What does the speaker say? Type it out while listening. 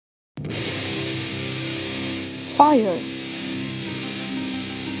Fire.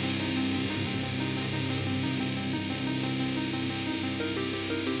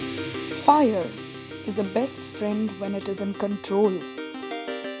 Fire is a best friend when it is in control.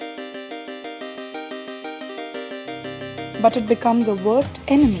 But it becomes a worst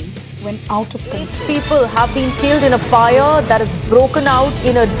enemy when out of control. 8 people have been killed in a fire that has broken out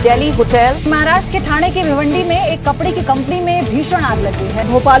in a Delhi hotel. Maharashtra के ठाणे के भिवंडी में एक कपड़े की company में भीषण आग लग गई है।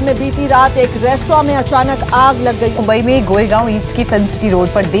 भोपाल में बीती रात एक रेस्टोरेंट में अचानक आग लग गई। मुंबई में गोरेगांव ईस्ट की फिल्म सिटी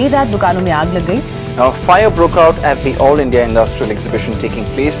रोड पर देर रात दुकानों में आग लग गई। A fire broke out at the All India Industrial Exhibition taking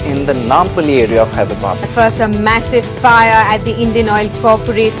place in the Nampally area of Hyderabad. First, a massive fire at the Indian Oil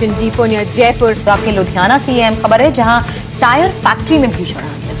Corporation depot near Jaipur. के लुधियाना से ये अहम खबर है जहां टायर फैक्ट्री में भीषण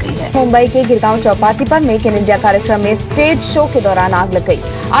आग लग गई है। मुंबई के गिरगांव चौपाटी पर मेक इन इंडिया कार्यक्रम में स्टेज शो के दौरान आग लग गई।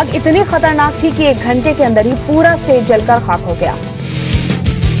 आग इतनी खतरनाक थी कि 1 घंटे के अंदर ही पूरा स्टेज जलकर खाक हो गया।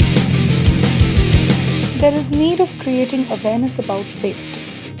 There is need of creating awareness about safety.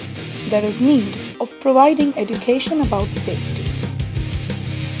 There is need of providing education about safety.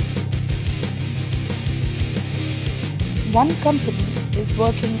 One company is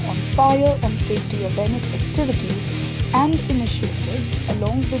working on fire and safety awareness activities and initiatives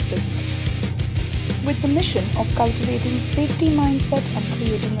along with business, with the mission of cultivating safety mindset and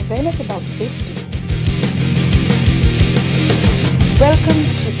creating awareness about safety. Welcome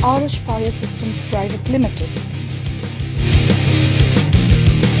to Aarush Fire Systems Private Limited.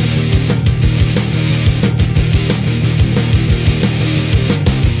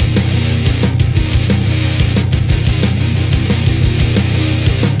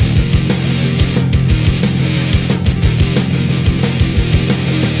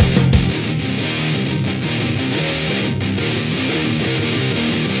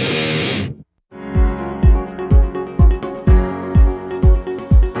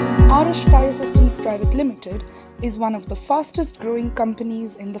 Aarush Fire Systems Private Limited is one of the fastest growing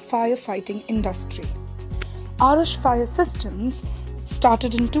companies in the firefighting industry. Aarush Fire Systems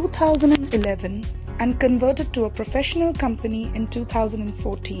started in 2011 and converted to a professional company in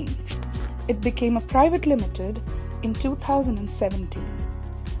 2014. It became a private limited in 2017.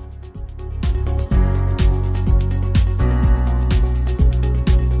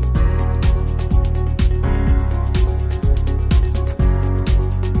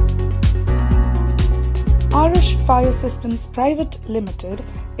 Aarush Fire Systems Private Limited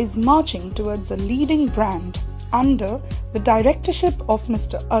is marching towards a leading brand under the directorship of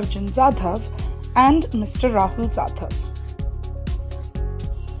Mr. Arjun Zadhav and Mr. Rahul Zadhav.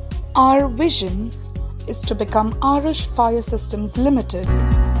 Our vision is to become Aarush Fire Systems Limited.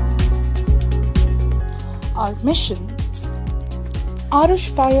 Our mission, Aarush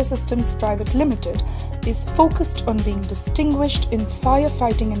Fire Systems Private Limited, is focused on being distinguished in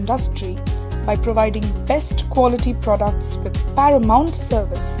firefighting industry by providing best quality products with paramount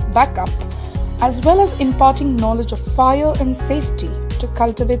service backup, as well as imparting knowledge of fire and safety to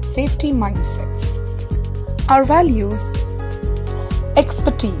cultivate safety mindsets. Our values: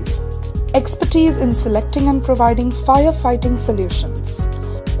 expertise. Expertise in selecting and providing firefighting solutions.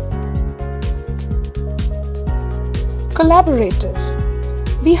 Collaborative.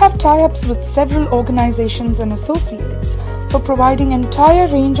 We have tie-ups with several organizations and associates for providing entire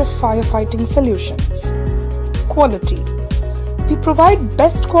range of firefighting solutions. Quality. We provide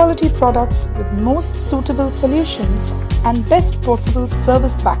best quality products with most suitable solutions and best possible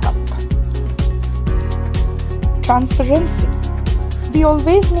service backup. Transparency. We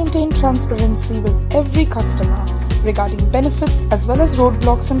always maintain transparency with every customer regarding benefits as well as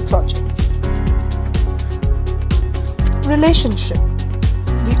roadblocks and projects. Relationship.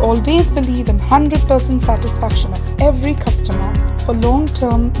 We always believe in 100% satisfaction of every customer for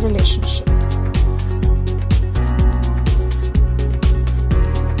long-term relationship.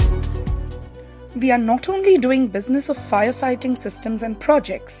 We are not only doing business of firefighting systems and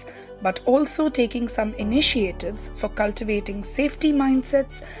projects, but also taking some initiatives for cultivating safety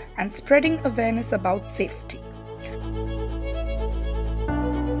mindsets and spreading awareness about safety.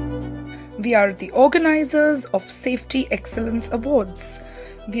 We are the organizers of Safety Excellence Awards.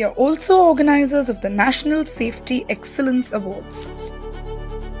 We are also organizers of the National Safety Excellence Awards.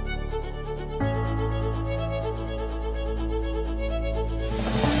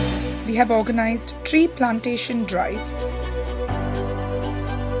 We have organized Tree Plantation Drive.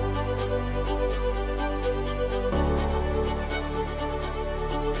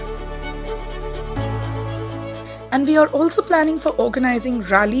 And we are also planning for organizing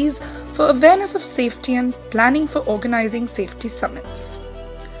rallies for awareness of safety and planning for organizing safety summits.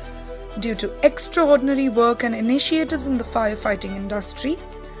 Due to extraordinary work and initiatives in the firefighting industry,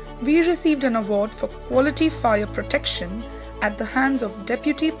 we received an award for quality fire protection at the hands of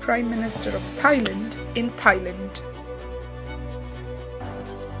Deputy Prime Minister of Thailand in Thailand.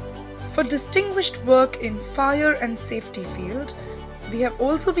 For distinguished work in fire and safety field, we have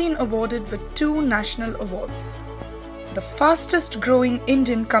also been awarded with 2 national awards. The fastest growing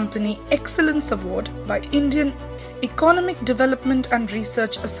Indian company Excellence Award by Indian Economic Development and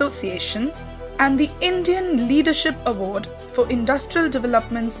Research Association and the Indian Leadership Award for Industrial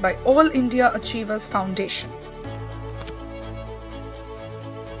Developments by All India Achievers Foundation.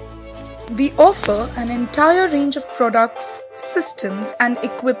 We offer an entire range of products, systems and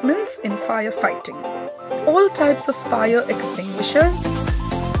equipments in firefighting. All types of fire extinguishers,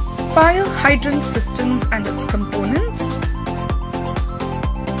 fire hydrant systems and its components,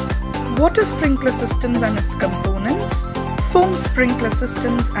 water sprinkler systems and its components, foam sprinkler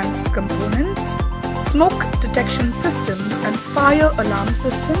systems and its components, smoke detection systems and fire alarm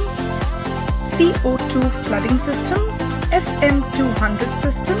systems, CO2 flooding systems, FM200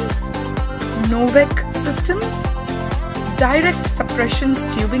 systems, Novec systems, direct suppression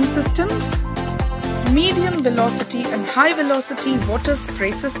tubing systems, medium velocity and high velocity water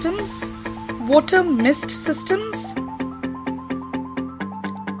spray systems, water mist systems,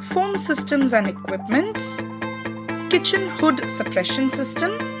 foam systems and equipments, kitchen hood suppression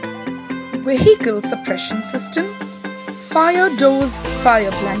system, vehicle suppression system, fire doors,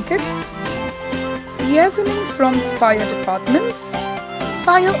 fire blankets, liaisoning from fire departments,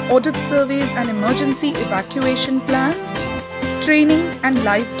 fire audit surveys and emergency evacuation plans, training and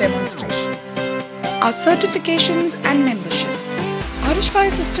live demonstrations. Our certifications and membership. Aarush Fire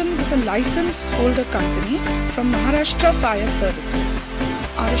Systems is a license holder company from Maharashtra Fire Services.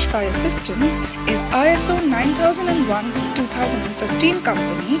 Aarush Fire Systems is ISO 9001-2015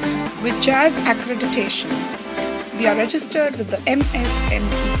 company with JAS accreditation. We are registered with the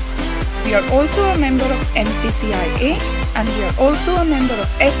MSME. We are also a member of MCCIA and we are also a member of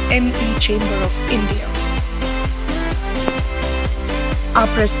SME Chamber of India. Our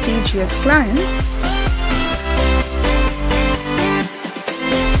prestigious clients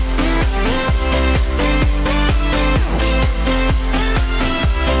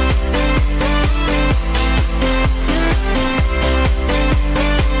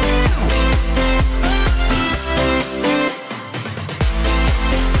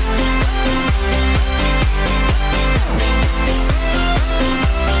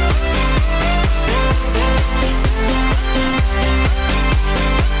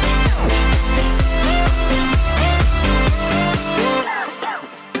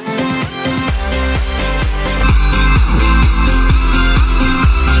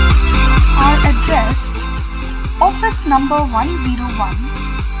number 101,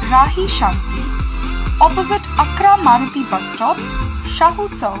 Rahi Shanti, opposite Akra Maruti bus stop, Shahu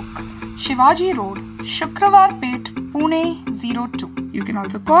Chowk, Shivaji Road, Shukravarpet, Pune 02. You can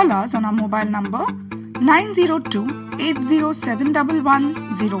also call us on our mobile number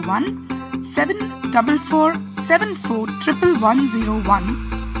 902-8071101, 744741101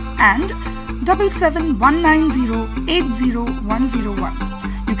 and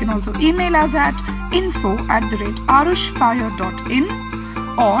 7719080101. You can also email us at info@aarushfire.in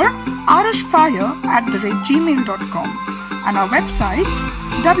or aarushfire@gmail.com and our websites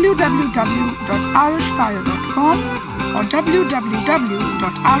www.aarushfire.com or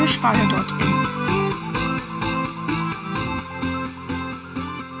www.aarushfire.in.